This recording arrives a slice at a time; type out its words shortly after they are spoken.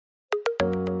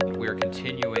are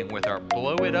continuing with our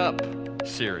Blow It Up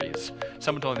series.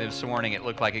 Someone told me this morning it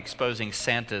looked like exposing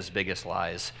Santa's biggest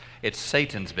lies. It's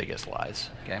Satan's biggest lies,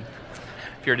 okay?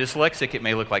 If you're dyslexic, it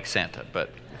may look like Santa,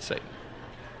 but it's Satan.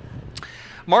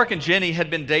 Mark and Jenny had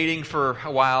been dating for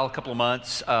a while, a couple of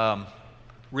months,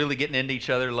 really getting into each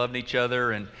other, loving each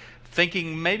other, and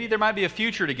thinking maybe there might be a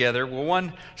future together. Well,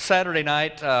 one Saturday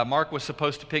night, Mark was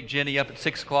supposed to pick Jenny up at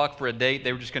 6 o'clock for a date.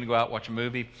 They were just going to go out and watch a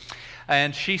movie.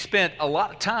 And she spent a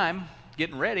lot of time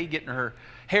getting ready, getting her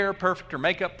hair perfect, her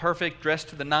makeup perfect, dressed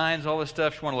to the nines, all this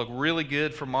stuff. She wanted to look really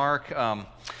good for Mark.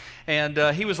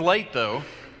 He was late, though.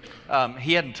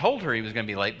 He hadn't told her he was going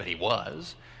to be late, but he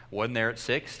was. Wasn't there at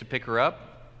 6 to pick her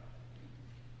up.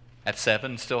 At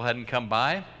 7, still hadn't come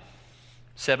by.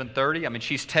 7:30, I mean,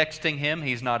 she's texting him.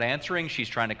 He's not answering. She's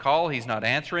trying to call. He's not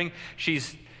answering.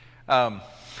 She's,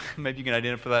 maybe you can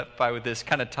identify with this,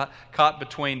 kind of caught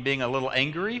between being a little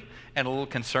angry and a little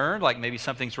concerned, like maybe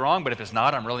something's wrong, but if it's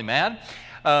not, I'm really mad.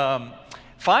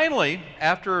 Finally,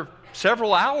 after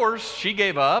several hours, she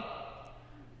gave up,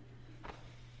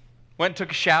 went and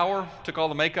took a shower, took all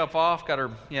the makeup off,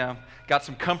 got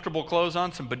some comfortable clothes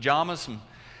on, some pajamas,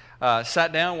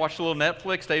 sat down, watched a little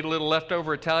Netflix, ate a little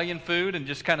leftover Italian food, and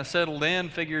just kind of settled in,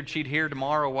 figured she'd hear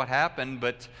tomorrow what happened.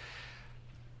 But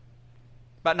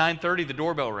about 9:30, the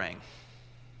doorbell rang.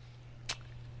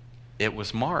 It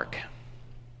was Mark.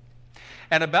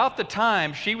 And about the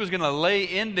time she was going to lay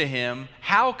into him,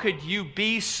 "How could you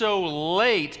be so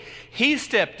late?" he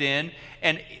stepped in,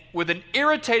 and with an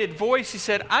irritated voice, he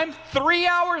said, "I'm 3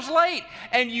 hours late,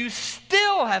 and you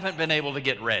still haven't been able to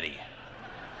get ready.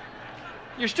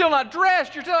 You're still not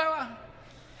dressed.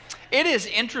 It is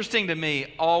interesting to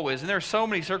me always, and there are so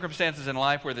many circumstances in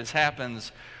life where this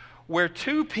happens, where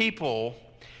two people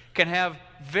can have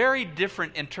very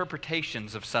different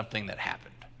interpretations of something that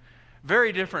happened,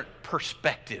 very different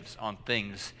perspectives on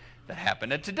things that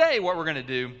happened. And today what we're going to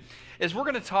do is we're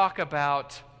going to talk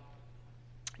about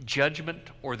judgment,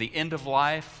 or the end of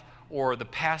life, or the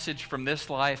passage from this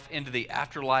life into the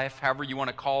afterlife, however you want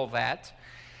to call that.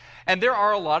 And there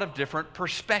are a lot of different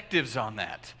perspectives on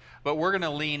that. But we're going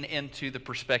to lean into the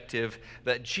perspective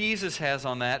that Jesus has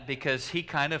on that, because he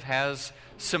kind of has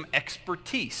some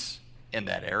expertise in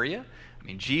that area. I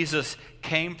mean, Jesus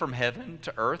came from heaven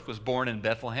to earth, was born in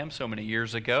Bethlehem so many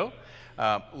years ago,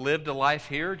 lived a life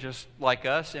here just like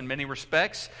us in many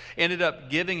respects, ended up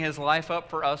giving his life up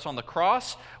for us on the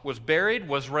cross, was buried,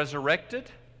 was resurrected,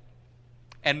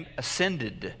 and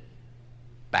ascended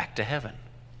back to heaven,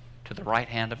 to the right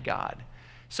hand of God.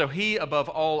 So he, above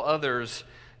all others,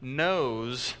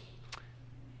 knows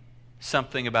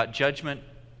something about judgment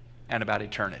and about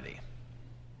eternity.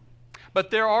 But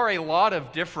there are a lot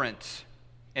of different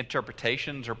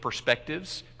interpretations or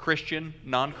perspectives, Christian,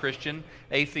 non-Christian,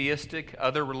 atheistic,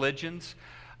 other religions.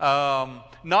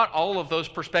 Not all of those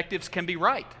perspectives can be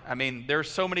right. I mean, there's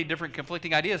so many different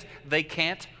conflicting ideas. They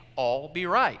can't all be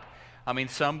right. I mean,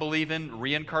 some believe in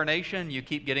reincarnation. You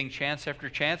keep getting chance after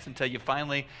chance until you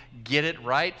finally get it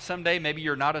right someday. Maybe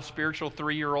you're not a spiritual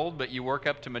 3-year-old, but you work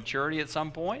up to maturity at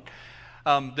some point.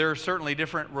 There are certainly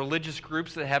different religious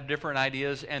groups that have different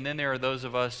ideas, and then there are those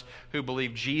of us who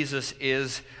believe Jesus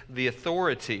is the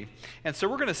authority. And so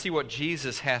we're going to see what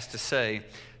Jesus has to say,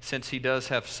 since he does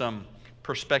have some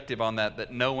perspective on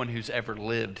that no one who's ever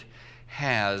lived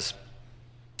has.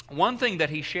 One thing that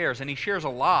he shares, and he shares a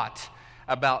lot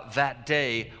about that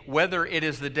day, whether it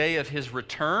is the day of his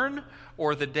return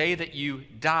or the day that you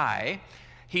die,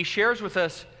 he shares with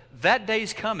us that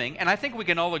day's coming, and I think we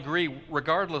can all agree,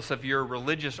 regardless of your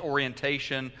religious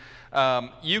orientation,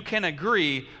 you can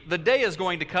agree the day is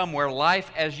going to come where life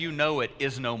as you know it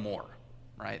is no more,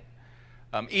 right?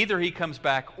 Either he comes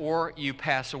back or you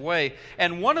pass away.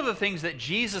 And one of the things that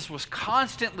Jesus was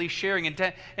constantly sharing,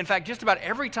 in fact, just about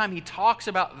every time he talks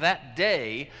about that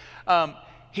day,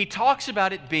 he talks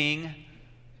about it being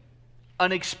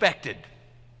unexpected,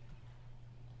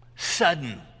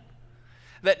 sudden,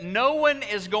 that no one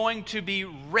is going to be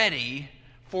ready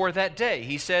for that day.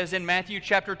 He says in Matthew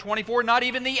chapter 24, not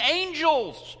even the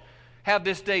angels have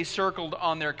this day circled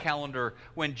on their calendar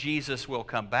when Jesus will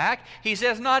come back. He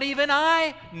says, not even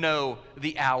I know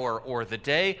the hour or the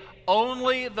day,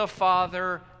 only the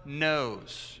Father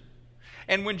knows.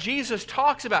 And when Jesus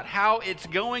talks about how it's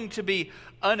going to be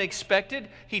unexpected,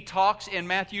 he talks in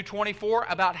Matthew 24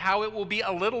 about how it will be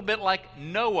a little bit like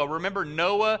Noah. Remember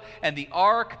Noah and the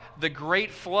ark, the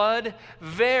great flood?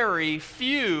 Very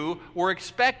few were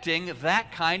expecting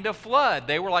that kind of flood.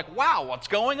 They were like, wow, what's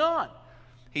going on?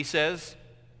 He says,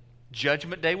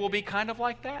 Judgment Day will be kind of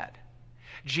like that.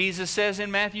 Jesus says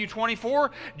in Matthew 24,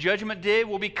 Judgment Day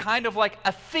will be kind of like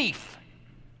a thief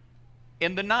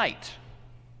in the night.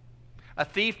 A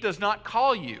thief does not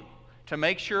call you to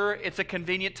make sure it's a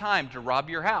convenient time to rob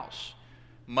your house.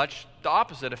 Much the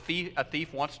opposite. A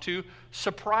thief wants to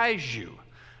surprise you.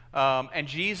 And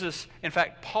Jesus, in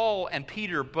fact, Paul and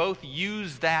Peter both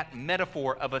use that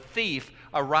metaphor of a thief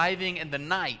arriving in the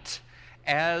night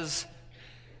as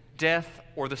death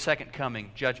or the second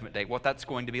coming, judgment day, what that's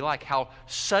going to be like, how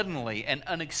suddenly and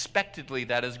unexpectedly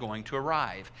that is going to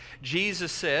arrive.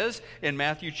 Jesus says in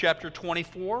Matthew chapter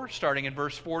 24, starting in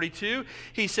verse 42,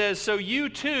 he says, "So you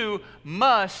too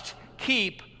must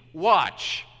keep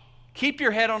watch." Keep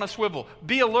your head on a swivel.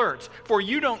 Be alert, for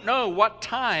you don't know what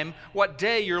time, what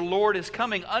day your Lord is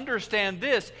coming. Understand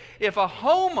this, if a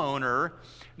homeowner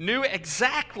knew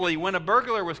exactly when a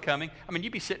burglar was coming,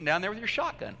 you'd be sitting down there with your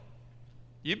shotgun.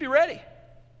 You'd be ready.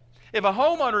 If a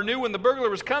homeowner knew when the burglar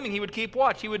was coming, he would keep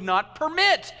watch. He would not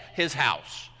permit his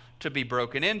house to be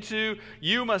broken into.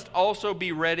 You must also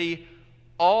be ready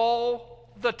all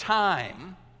the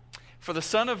time, for the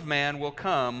Son of Man will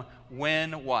come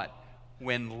when what?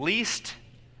 When least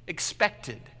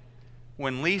expected.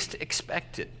 When least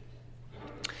expected.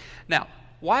 Now,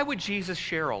 why would Jesus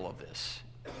share all of this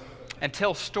and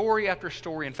tell story after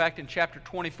story? In fact, in chapter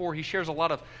 24, he shares a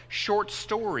lot of short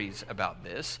stories about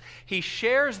this. He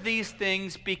shares these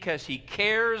things because he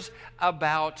cares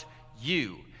about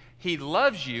you. He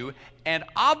loves you, and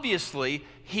obviously,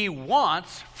 he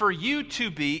wants for you to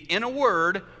be, in a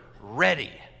word, ready.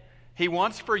 He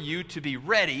wants for you to be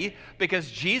ready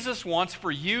because Jesus wants for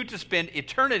you to spend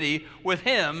eternity with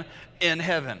him in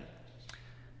heaven.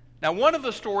 Now, one of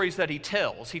the stories that he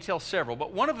tells several,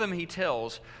 but one of them he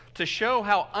tells to show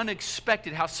how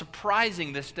unexpected, how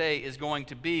surprising this day is going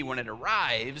to be when it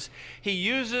arrives, he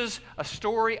uses a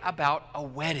story about a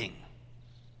wedding.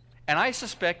 And I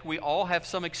suspect we all have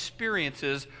some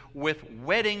experiences with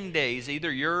wedding days,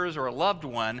 either yours or a loved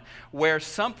one, where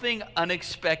something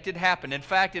unexpected happened. In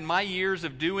fact, in my years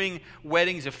of doing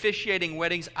weddings, officiating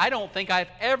weddings, I don't think I've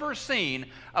ever seen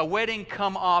a wedding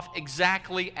come off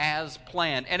exactly as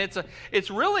planned. And it's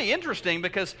really interesting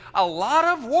because a lot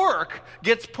of work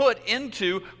gets put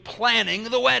into planning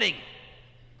the wedding,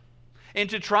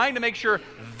 into trying to make sure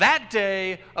that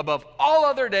day, above all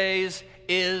other days,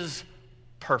 is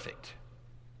perfect.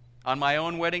 On my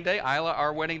own wedding day, Isla,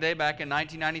 our wedding day back in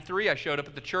 1993, I showed up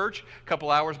at the church a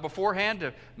couple hours beforehand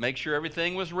to make sure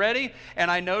everything was ready, and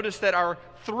I noticed that our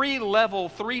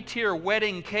three-tier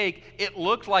wedding cake, it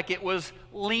looked like it was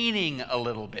leaning a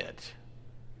little bit.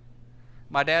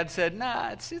 My dad said,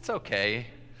 "Nah, it's okay."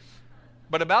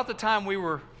 But about the time we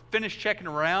were finished checking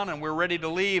around and we were ready to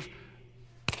leave,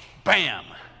 bam!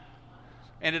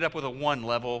 Ended up with a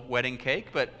one-level wedding cake,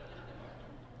 but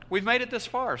we've made it this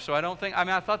far, so I don't think,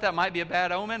 I thought that might be a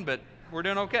bad omen, but we're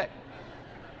doing okay.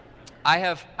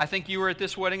 I think you were at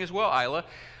this wedding as well, Isla.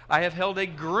 I have held a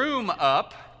groom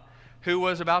up who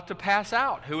was about to pass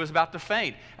out, who was about to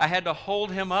faint. I had to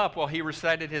hold him up while he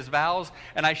recited his vows,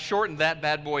 and I shortened that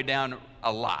bad boy down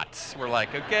a lot. We're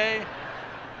like, okay,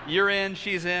 you're in,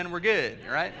 she's in, we're good,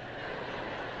 right?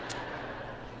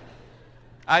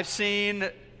 I've seen,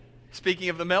 speaking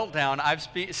of the meltdown, I've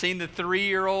seen the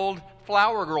 3-year-old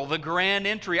flower girl, the grand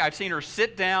entry. I've seen her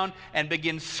sit down and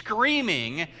begin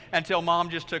screaming until mom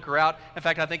just took her out. In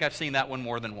fact, I think I've seen that one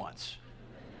more than once.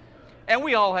 And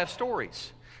we all have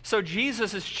stories. So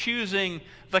Jesus is choosing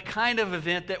the kind of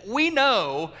event that we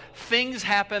know things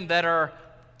happen that are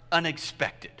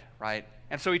unexpected, right?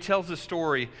 And so he tells a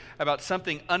story about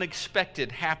something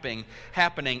unexpected happening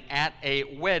at a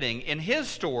wedding. In his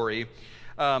story,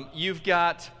 you've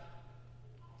got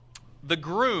the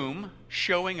groom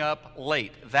showing up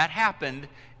late. That happened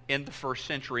in the first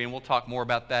century, and we'll talk more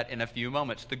about that in a few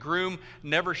moments. The groom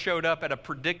never showed up at a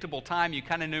predictable time. You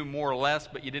kind of knew more or less,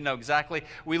 but you didn't know exactly.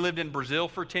 We lived in Brazil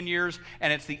for 10 years,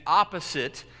 and it's the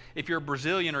opposite. If you're a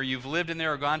Brazilian or you've lived in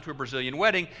there or gone to a Brazilian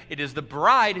wedding, it is the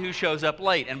bride who shows up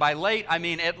late. And by late, I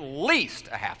mean at least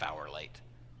a half hour late.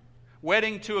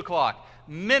 Wedding, 2 o'clock.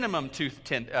 Minimum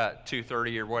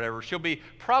 2:30 or whatever. She'll be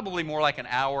probably more like an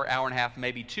hour, hour and a half,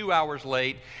 maybe 2 hours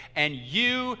late. And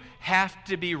you have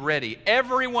to be ready.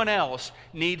 Everyone else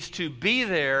needs to be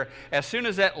there. As soon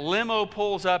as that limo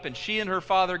pulls up and she and her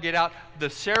father get out, the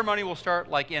ceremony will start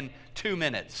like in 2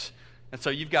 minutes. And so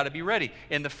you've got to be ready.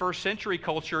 In the first century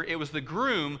culture, it was the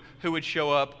groom who would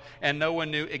show up, and no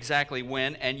one knew exactly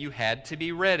when, and you had to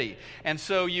be ready. And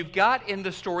so you've got in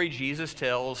the story Jesus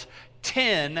tells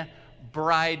 10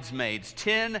 bridesmaids,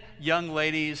 10 young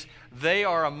ladies. They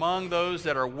are among those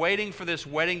that are waiting for this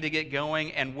wedding to get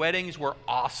going, and weddings were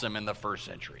awesome in the first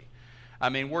century.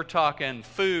 We're talking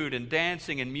food and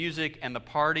dancing and music, and the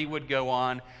party would go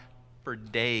on for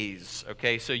days,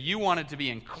 okay? So you wanted to be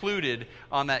included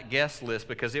on that guest list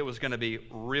because it was going to be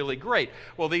really great.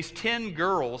 Well, these 10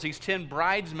 girls, these 10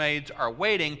 bridesmaids are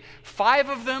waiting. 5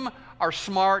 of them are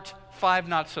smart, 5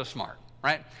 not so smart,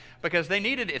 right? Because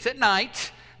it's at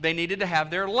night, they needed to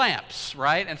have their lamps,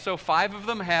 right? And so 5 of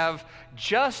them have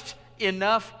just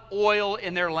enough oil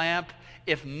in their lamp.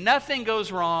 If nothing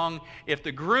goes wrong, if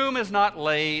the groom is not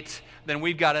late, then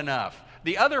we've got enough.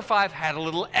 The other 5 had a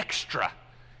little extra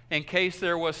in case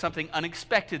there was something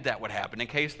unexpected that would happen, in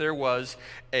case there was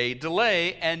a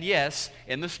delay. And yes,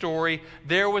 in the story,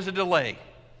 there was a delay.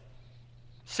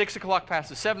 6 o'clock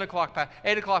passes, 7 o'clock passes,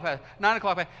 8 o'clock passes, 9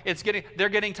 o'clock passes. They're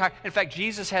getting tired. In fact,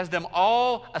 Jesus has them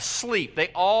all asleep. They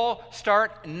all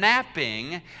start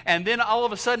napping, and then all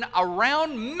of a sudden,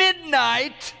 around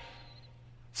midnight,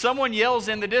 someone yells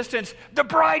in the distance, "The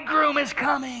bridegroom is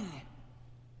coming!"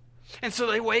 And so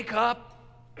they wake up,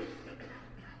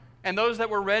 and those that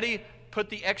were ready put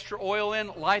the extra oil in,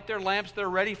 light their lamps. They're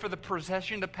ready for the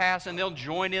procession to pass, and they'll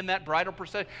join in that bridal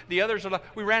procession. The others are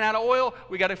like, "We ran out of oil.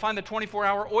 We got to find the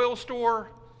 24-hour oil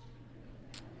store."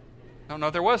 I don't know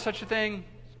if there was such a thing,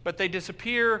 but they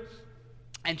disappear.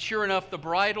 And sure enough, the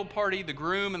bridal party, the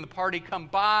groom and the party come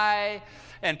by,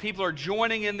 and people are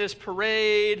joining in this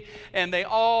parade, and they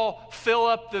all fill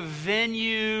up the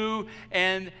venue,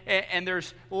 and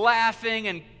there's laughing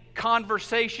and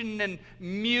conversation and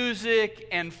music,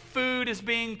 and food is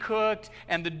being cooked,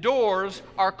 and the doors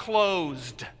are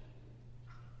closed.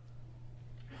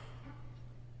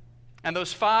 And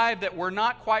those 5 that were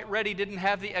not quite ready, didn't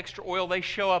have the extra oil, they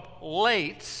show up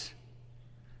late.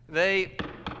 They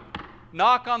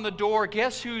knock on the door.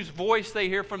 Guess whose voice they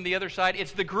hear from the other side?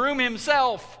 It's the groom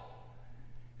himself.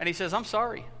 And he says, "I'm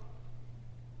sorry.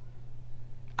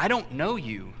 I don't know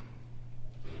you.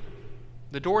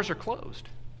 The doors are closed."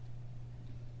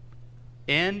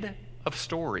 End of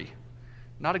story.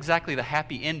 Not exactly the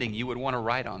happy ending you would want to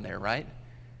write on there, right?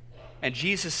 And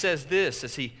Jesus says this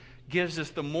as he gives us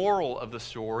the moral of the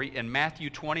story in Matthew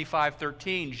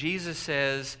 25:13. Jesus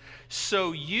says,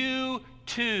 "So you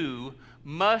too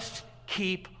must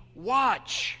keep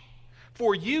watch,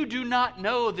 for you do not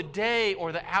know the day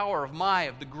or the hour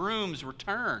of the groom's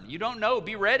return." You don't know.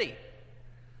 Be ready.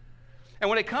 And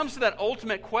when it comes to that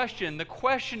ultimate question, the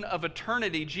question of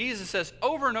eternity, Jesus says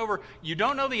over and over, you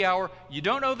don't know the hour, you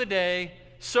don't know the day,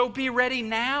 so be ready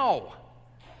now.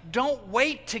 Don't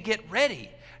wait to get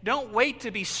ready. Don't wait to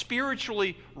be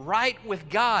spiritually right with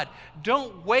God.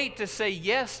 Don't wait to say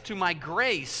yes to my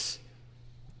grace.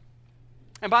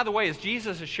 And by the way, as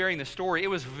Jesus is sharing the story,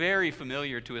 it was very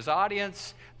familiar to his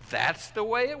audience. That's the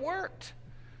way it worked.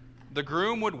 The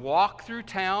groom would walk through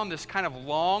town, this kind of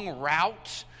long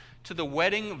route to the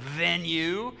wedding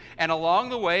venue, and along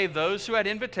the way, those who had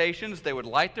invitations, they would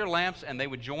light their lamps and they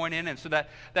would join in. And so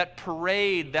that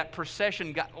parade, that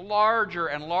procession got larger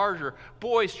and larger,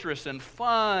 boisterous and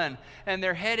fun, and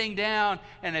they're heading down.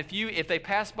 And if they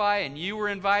passed by and you were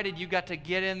invited, you got to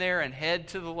get in there and head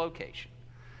to the location.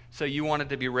 So you wanted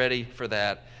to be ready for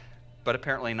that, but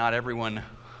apparently not everyone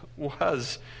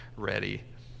was ready.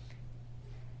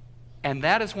 And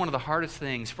that is one of the hardest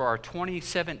things for our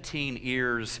 2017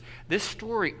 ears. This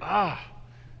story,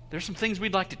 there's some things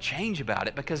we'd like to change about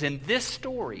it, because in this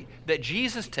story that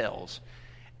Jesus tells,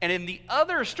 and in the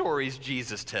other stories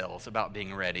Jesus tells about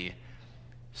being ready,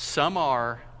 some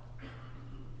are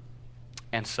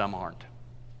and some aren't.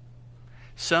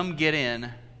 Some get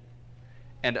in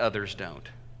and others don't.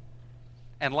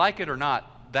 And like it or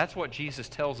not, that's what Jesus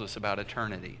tells us about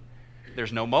eternity.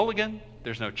 There's no mulligan,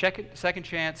 there's no second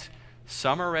chance.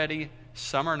 Some are ready,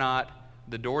 some are not.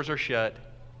 The doors are shut,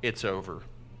 it's over.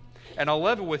 And I'll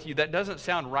level with you, that doesn't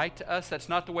sound right to us. That's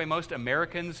not the way most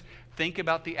Americans think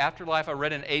about the afterlife. I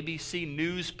read an ABC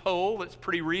News poll that's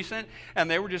pretty recent, and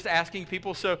they were just asking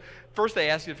people. So first they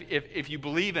asked if you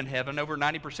believe in heaven. Over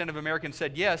 90% of Americans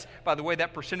said yes. By the way,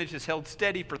 that percentage has held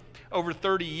steady for over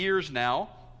 30 years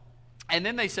now. And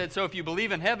then they said, so if you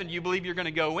believe in heaven, you believe you're going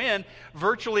to go in?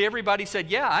 Virtually everybody said,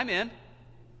 yeah, I'm in.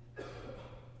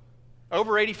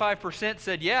 Over 85%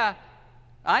 said, yeah,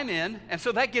 I'm in. And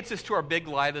so that gets us to our big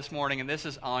lie this morning, and this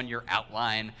is on your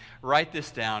outline. Write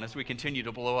this down as we continue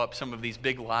to blow up some of these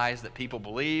big lies that people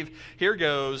believe. Here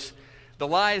goes. The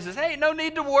lie is, hey, no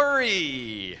need to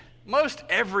worry. Most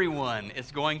everyone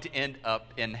is going to end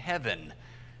up in heaven.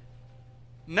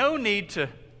 No need to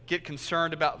get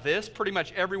concerned about this. Pretty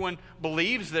much everyone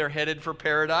believes they're headed for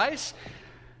paradise.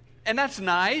 And that's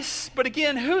nice. But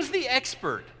again, who's the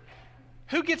expert?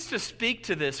 Who gets to speak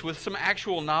to this with some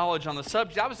actual knowledge on the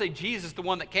subject? I would say Jesus, the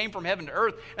one that came from heaven to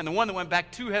earth and the one that went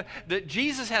back to heaven. That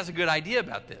Jesus has a good idea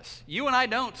about this. You and I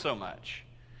don't so much.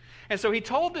 And so he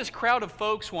told this crowd of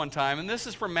folks one time, and this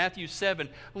is from Matthew 7.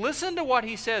 Listen to what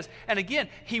he says. And again,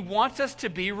 he wants us to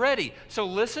be ready. So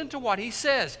listen to what he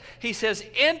says. He says,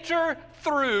 enter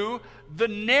through the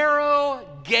narrow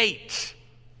gate.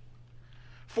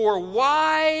 For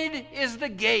wide is the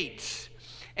gate,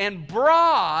 and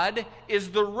broad is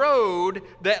the road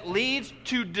that leads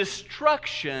to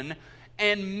destruction,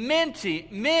 and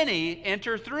many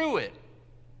enter through it.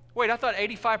 Wait, I thought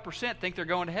 85% think they're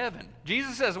going to heaven.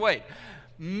 Jesus says, wait,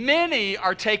 many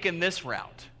are taking this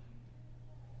route.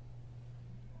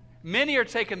 Many are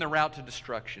taking the route to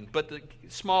destruction, but the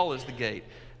small is the gate,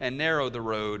 and narrow the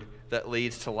road that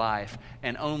leads to life,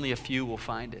 and only a few will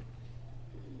find it.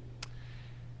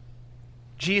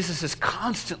 Jesus is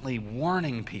constantly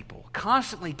warning people,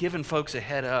 constantly giving folks a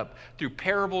head up through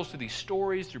parables, through these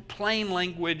stories, through plain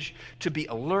language, to be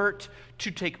alert, to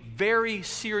take very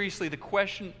seriously the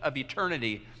question of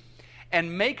eternity,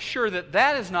 and make sure that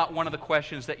that is not one of the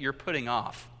questions that you're putting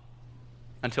off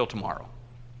until tomorrow.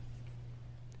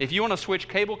 If you want to switch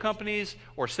cable companies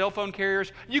or cell phone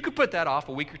carriers, you could put that off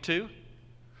a week or two.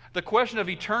 The question of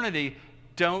eternity,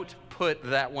 don't put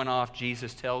that one off,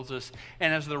 Jesus tells us.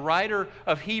 And as the writer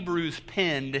of Hebrews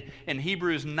penned in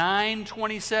Hebrews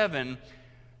 9:27,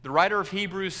 the writer of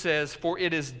Hebrews says, for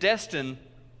it is destined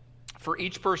for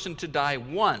each person to die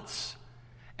once,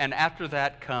 and after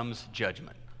that comes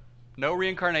judgment. No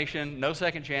reincarnation, no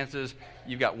second chances.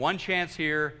 You've got one chance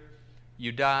here,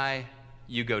 you die,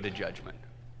 you go to judgment.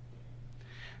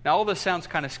 Now all this sounds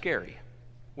kind of scary.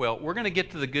 Well, we're going to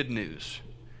get to the good news.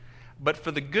 But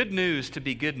for the good news to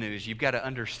be good news, you've got to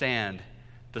understand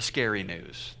the scary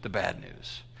news, the bad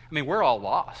news. I mean, we're all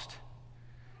lost.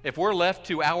 If we're left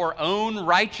to our own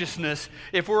righteousness,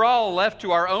 if we're all left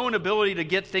to our own ability to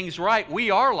get things right, we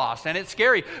are lost, and it's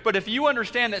scary. But if you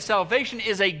understand that salvation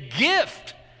is a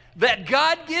gift that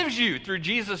God gives you through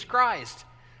Jesus Christ,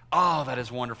 oh, that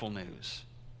is wonderful news.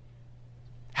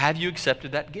 Have you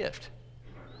accepted that gift?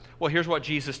 Well, here's what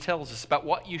Jesus tells us about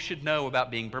what you should know about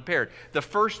being prepared. The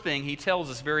first thing he tells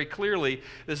us very clearly,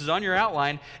 this is on your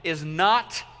outline, is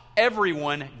not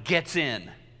everyone gets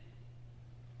in.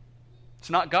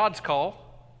 It's not God's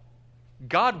call.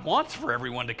 God wants for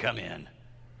everyone to come in.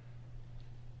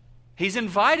 He's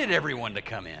invited everyone to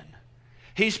come in.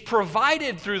 He's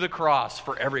provided through the cross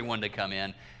for everyone to come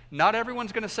in. Not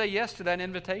everyone's going to say yes to that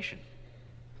invitation.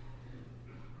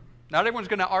 Not everyone's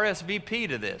going to RSVP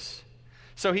to this.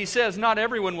 So he says not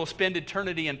everyone will spend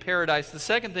eternity in paradise. The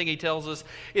second thing he tells us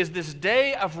is this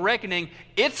day of reckoning,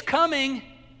 it's coming,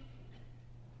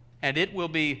 and it will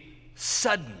be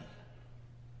sudden,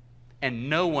 and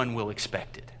no one will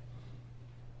expect it.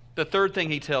 The third thing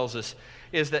he tells us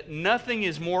is that nothing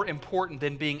is more important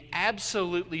than being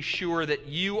absolutely sure that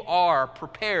you are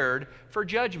prepared for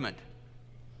judgment,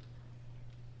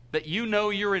 that you know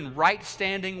you're in right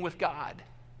standing with God.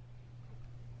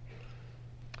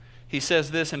 He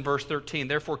says this in verse 13,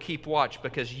 therefore keep watch,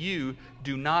 because you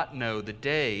do not know the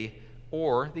day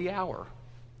or the hour.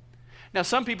 Now,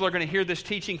 some people are going to hear this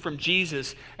teaching from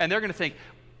Jesus, and they're going to think,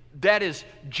 that is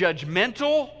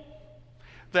judgmental,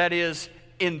 that is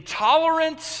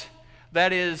intolerant,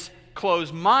 that is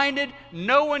closed-minded.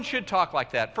 No one should talk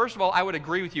like that. First of all, I would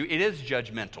agree with you, it is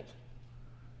judgmental,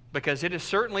 because it is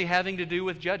certainly having to do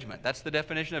with judgment. That's the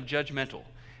definition of judgmental.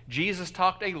 Jesus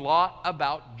talked a lot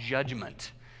about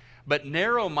judgment. But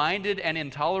narrow-minded and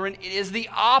intolerant, it is the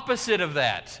opposite of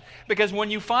that. Because when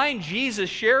you find Jesus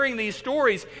sharing these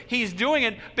stories, he's doing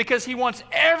it because he wants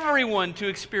everyone to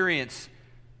experience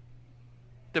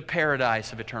the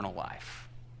paradise of eternal life.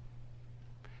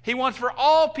 He wants for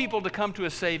all people to come to a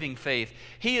saving faith.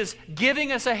 He is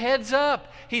giving us a heads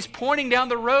up. He's pointing down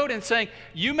the road and saying,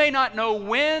 you may not know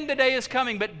when the day is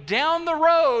coming, but down the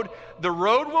road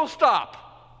will stop.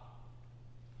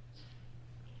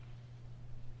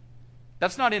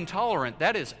 That's not intolerant.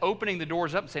 That is opening the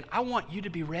doors up and saying, I want you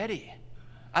to be ready.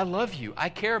 I love you. I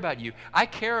care about you. I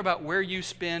care about where you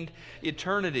spend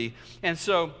eternity. And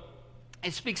so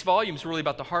it speaks volumes really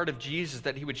about the heart of Jesus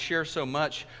that he would share so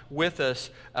much with us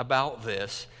about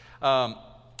this.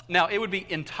 Now, it would be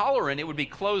intolerant, it would be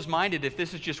closed-minded if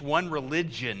this is just one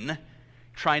religion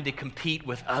trying to compete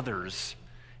with others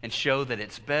and show that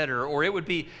it's better. Or it would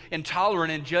be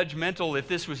intolerant and judgmental if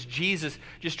this was Jesus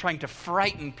just trying to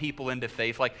frighten people into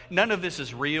faith. Like, none of this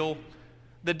is real.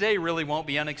 The day really won't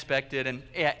be unexpected, and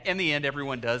in the end,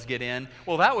 everyone does get in.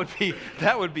 Well, that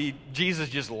would be Jesus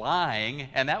just lying,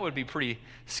 and that would be pretty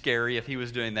scary if he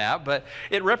was doing that. But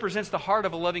it represents the heart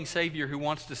of a loving Savior who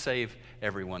wants to save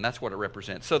everyone. That's what it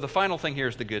represents. So the final thing here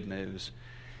is the good news.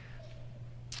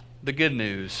 The good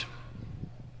news.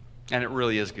 And it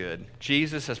really is good.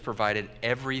 Jesus has provided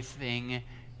everything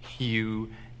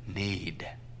you need.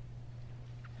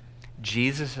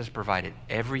 Jesus has provided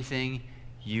everything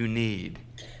you need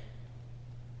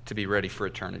to be ready for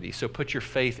eternity. So put your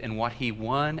faith in what he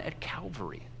won at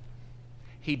Calvary.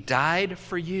 He died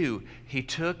for you. He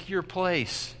took your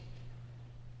place.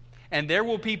 And there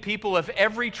will be people of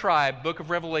every tribe, Book of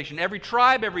Revelation, every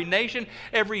tribe, every nation,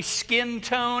 every skin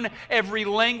tone, every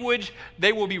language,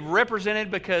 they will be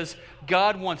represented because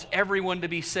God wants everyone to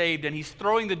be saved, and he's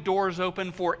throwing the doors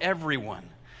open for everyone.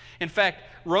 In fact,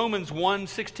 Romans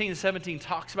 1:16-17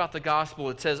 talks about the gospel.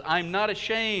 It says, I'm not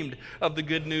ashamed of the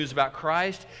good news about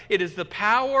Christ. It is the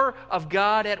power of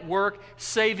God at work,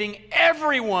 saving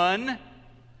everyone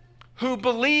who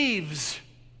believes.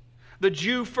 The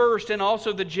Jew first and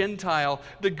also the Gentile.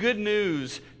 The good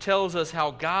news tells us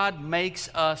how God makes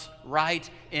us right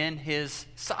in his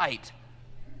sight.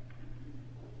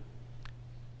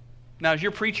 Now, as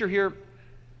your preacher here,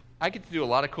 I get to do a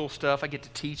lot of cool stuff. I get to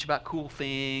teach about cool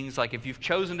things. Like if you've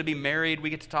chosen to be married, we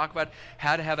get to talk about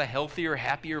how to have a healthier,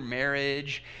 happier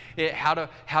marriage, how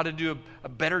to do a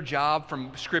better job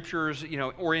from Scripture's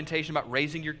orientation about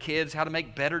raising your kids, how to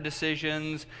make better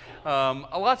decisions.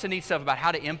 Lots of neat stuff about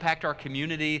how to impact our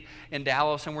community in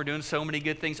Dallas, and we're doing so many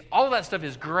good things. All of that stuff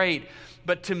is great,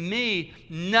 but to me,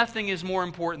 nothing is more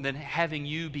important than having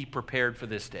you be prepared for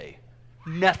this day.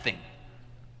 Nothing.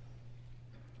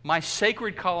 My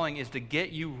sacred calling is to get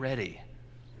you ready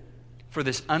for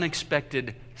this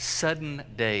unexpected, sudden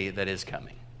day that is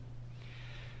coming.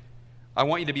 I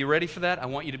want you to be ready for that. I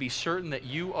want you to be certain that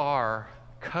you are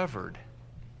covered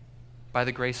by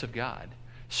the grace of God,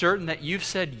 certain that you've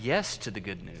said yes to the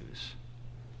good news.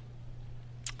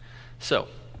 So,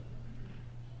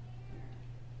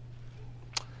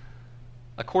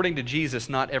 according to Jesus,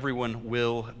 not everyone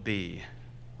will be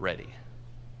ready.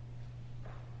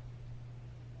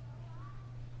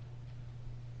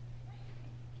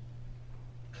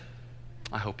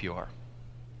 I hope you are.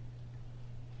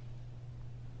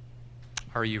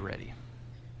 Are you ready?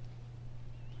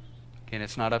 Again,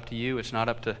 it's not up to you. It's not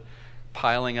up to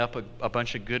piling up a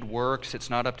bunch of good works. It's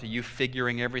not up to you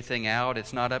figuring everything out.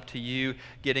 It's not up to you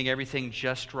getting everything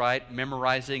just right,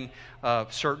 memorizing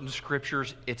certain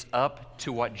scriptures. It's up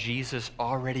to what Jesus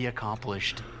already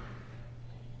accomplished.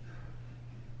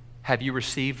 Have you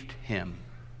received him?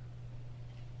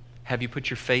 Have you put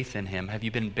your faith in him? Have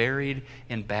you been buried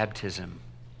in baptism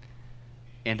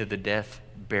into the death,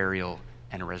 burial,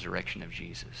 and resurrection of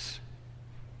Jesus?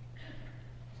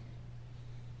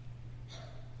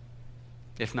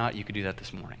 If not, you could do that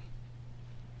this morning.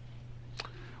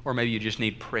 Or maybe you just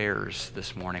need prayers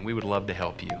this morning. We would love to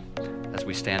help you as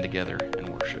we stand together and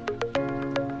worship.